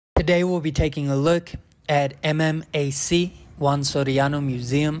Today we'll be taking a look at MMAC Juan Soriano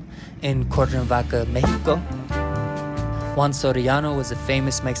Museum in Cuernavaca, Mexico. Juan Soriano was a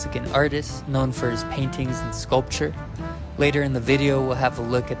famous Mexican artist known for his paintings and sculpture. Later in the video, we'll have a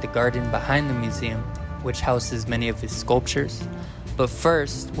look at the garden behind the museum, which houses many of his sculptures. But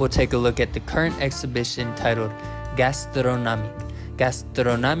first, we'll take a look at the current exhibition titled Gastronimc.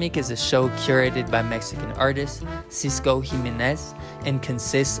 Gastronimc is a show curated by Mexican artist Cisco Jimenez and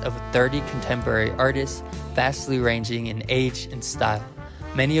consists of 30 contemporary artists, vastly ranging in age and style,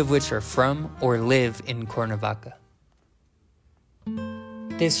 many of which are from or live in Cuernavaca.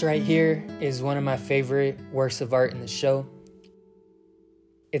 This right here is one of my favorite works of art in the show.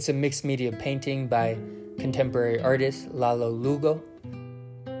 It's a mixed media painting by contemporary artist Lalo Lugo.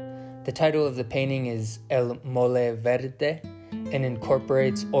 The title of the painting is El Mole Verde and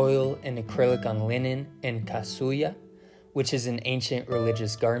incorporates oil and acrylic on linen and casulla, which is an ancient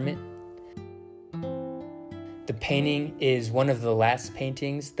religious garment. The painting is one of the last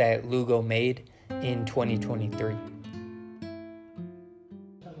paintings that Lugo made in 2023.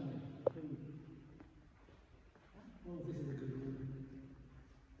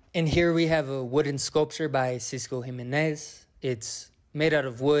 And here we have a wooden sculpture by Cisco Jimenez. It's made out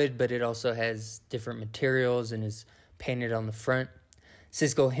of wood, but it also has different materials and is painted on the front.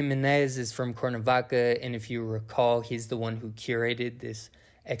 Cisco Jimenez is from Cuernavaca, and if you recall, he's the one who curated this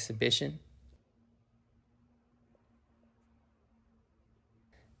exhibition.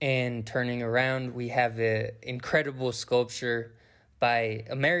 And turning around, we have an incredible sculpture by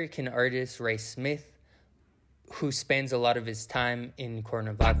American artist Ray Smith, who spends a lot of his time in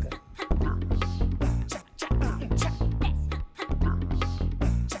Cuernavaca.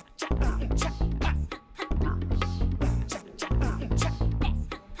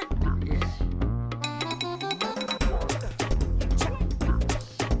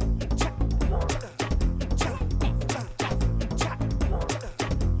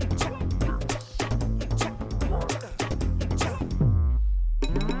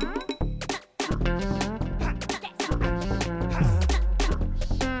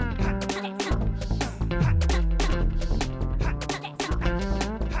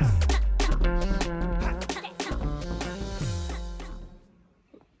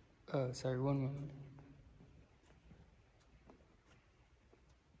 Sorry, one moment.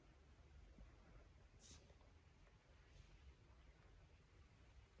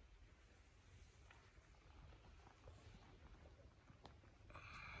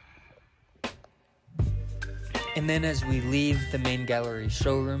 And then as we leave the main gallery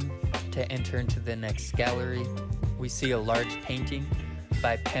showroom to enter into the next gallery, we see a large painting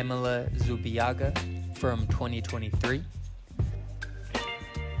by Pamela Zubiaga from 2023.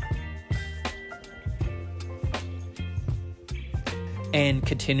 And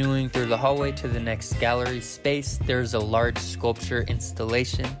continuing through the hallway to the next gallery space, there's a large sculpture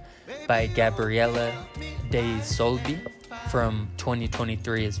installation by Gabriela De Solbi from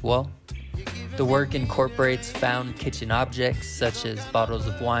 2023 as well. The work incorporates found kitchen objects such as bottles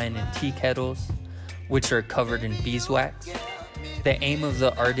of wine and tea kettles, which are covered in beeswax. The aim of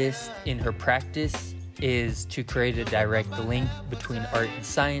the artist in her practice is to create a direct link between art and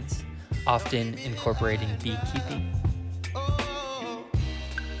science, often incorporating beekeeping.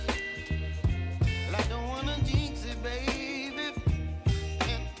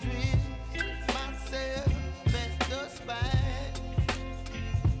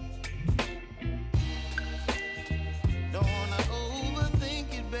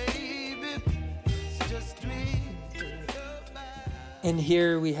 And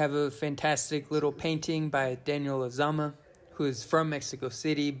here we have a fantastic little painting by Daniel Azama, who is from Mexico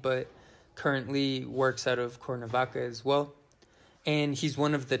City, but currently works out of Cuernavaca as well. And he's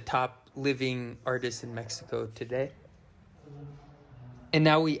one of the top living artists in Mexico today. And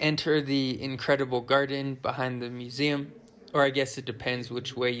now we enter the incredible garden behind the museum, or I guess it depends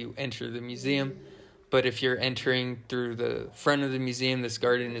which way you enter the museum. But if you're entering through the front of the museum, this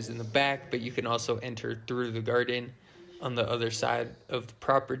garden is in the back, but you can also enter through the garden on the other side of the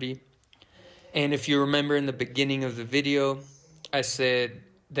property. And if you remember in the beginning of the video, I said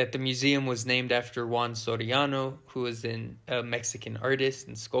that the museum was named after Juan Soriano, who was a Mexican artist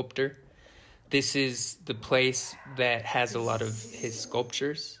and sculptor. This is the place that has a lot of his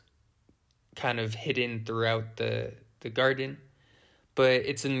sculptures kind of hidden throughout the garden. But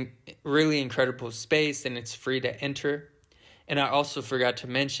it's a really incredible space and it's free to enter. And I also forgot to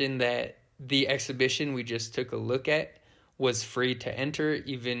mention that the exhibition we just took a look at was free to enter,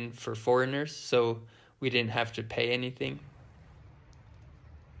 even for foreigners, so we didn't have to pay anything.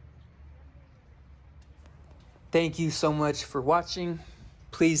 Thank you so much for watching.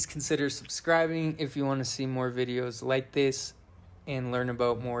 Please consider subscribing if you want to see more videos like this and learn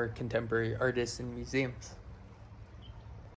about more contemporary artists and museums.